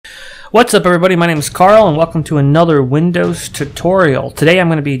What's up everybody, my name is Carl and welcome to another Windows tutorial. Today I'm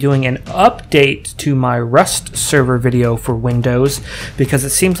going to be doing an update to my Rust server video for Windows because it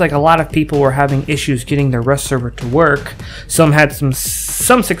seems like a lot of people were having issues getting their Rust server to work. Some had some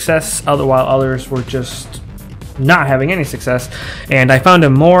success, while others were just not having any success. And I found a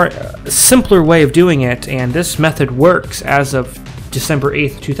more simpler way of doing it, and this method works as of December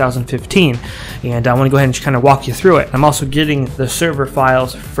 8th, 2015, and I want to go ahead and just kind of walk you through it. I'm also getting the server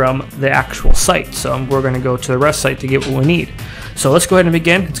files from the actual site, so we're going to go to the Rust site to get what we need. So let's go ahead and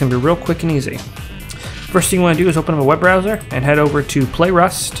begin. It's going to be real quick and easy. First thing you want to do is open up a web browser and head over to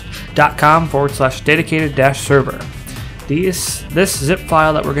playrust.com/dedicated-server. This zip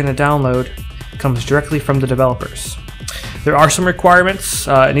file that we're going to download comes directly from the developers. There are some requirements.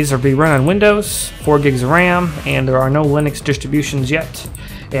 It needs to be run on Windows, 4 gigs of RAM, and there are no Linux distributions yet.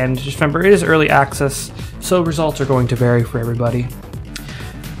 And just remember, it is early access, so results are going to vary for everybody.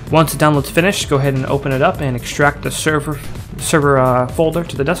 Once the download's finished, go ahead and open it up and extract the server folder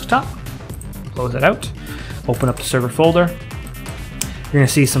to the desktop. Close it out. Open up the server folder. You're going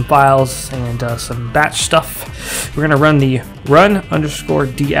to see some files and some batch stuff. We're going to run the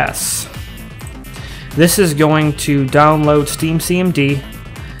run_ds. This is going to download Steam CMD,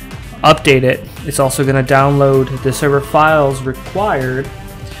 update it. It's also going to download the server files required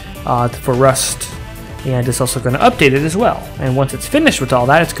for Rust, and it's also going to update it as well. And once it's finished with all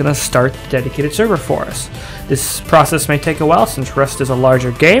that, it's going to start the dedicated server for us. This process may take a while since Rust is a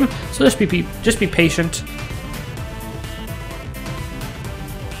larger game, so just be patient.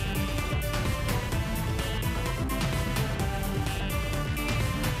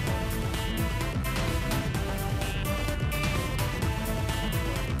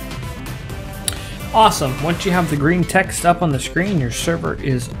 Awesome. Once you have the green text up on the screen, your server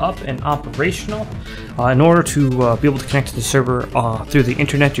is up and operational. In order to be able to connect to the server through the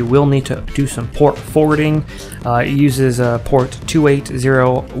internet, you will need to do some port forwarding. It uses port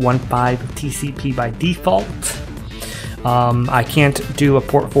 28015 TCP by default. I can't do a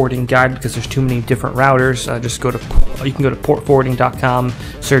port forwarding guide because there's too many different routers. You can go to portforwarding.com,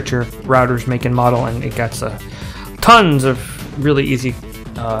 search your routers, make and model, and it got tons of really easy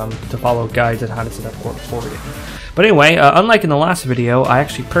to follow guides on how to set up port forwarding. But anyway, unlike in the last video, I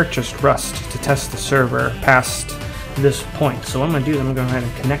actually purchased Rust to test the server past this point. So what I'm going to do is I'm going to go ahead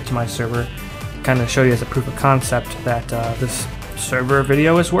and connect to my server, kind of show you as a proof of concept that this server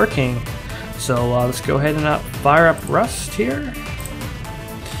video is working. So let's go ahead and fire up Rust here,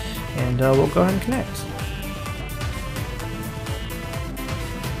 and we'll go ahead and connect.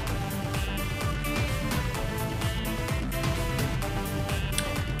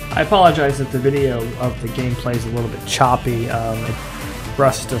 I apologize that the video of the gameplay is a little bit choppy.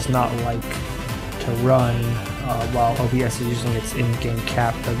 Rust does not like to run while OBS is using its in-game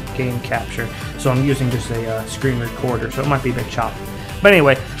game capture, so I'm using just a screen recorder, so it might be a bit choppy. But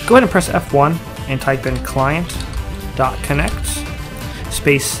anyway, go ahead and press F1 and type in client.connect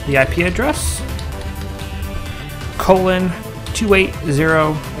space the IP address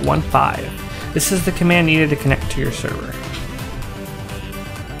 :28015. This is the command needed to connect to your server.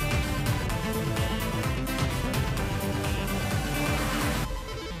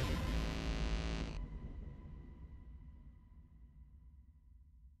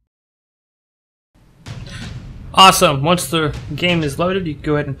 Awesome. Once the game is loaded, you can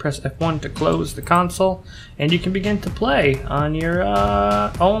go ahead and press F1 to close the console, and you can begin to play on your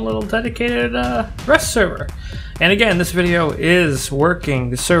own little dedicated Rust server. And again, this video is working.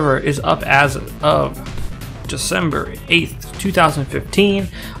 The server is up as of December 8th, 2015.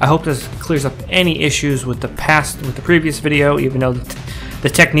 I hope this clears up any issues with the previous video, even though the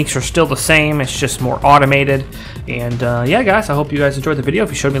techniques are still the same. It's just more automated. And yeah, guys, I hope you guys enjoyed the video. If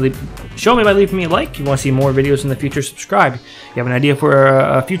you show me by leaving me a like. If you want to see more videos in the future, subscribe. If you have an idea for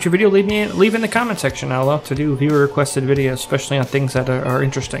a future video, leave in the comment section. I'll love to do viewer requested videos, especially on things that are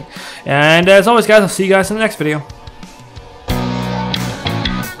interesting. And as always, guys, I'll see you guys in the next video.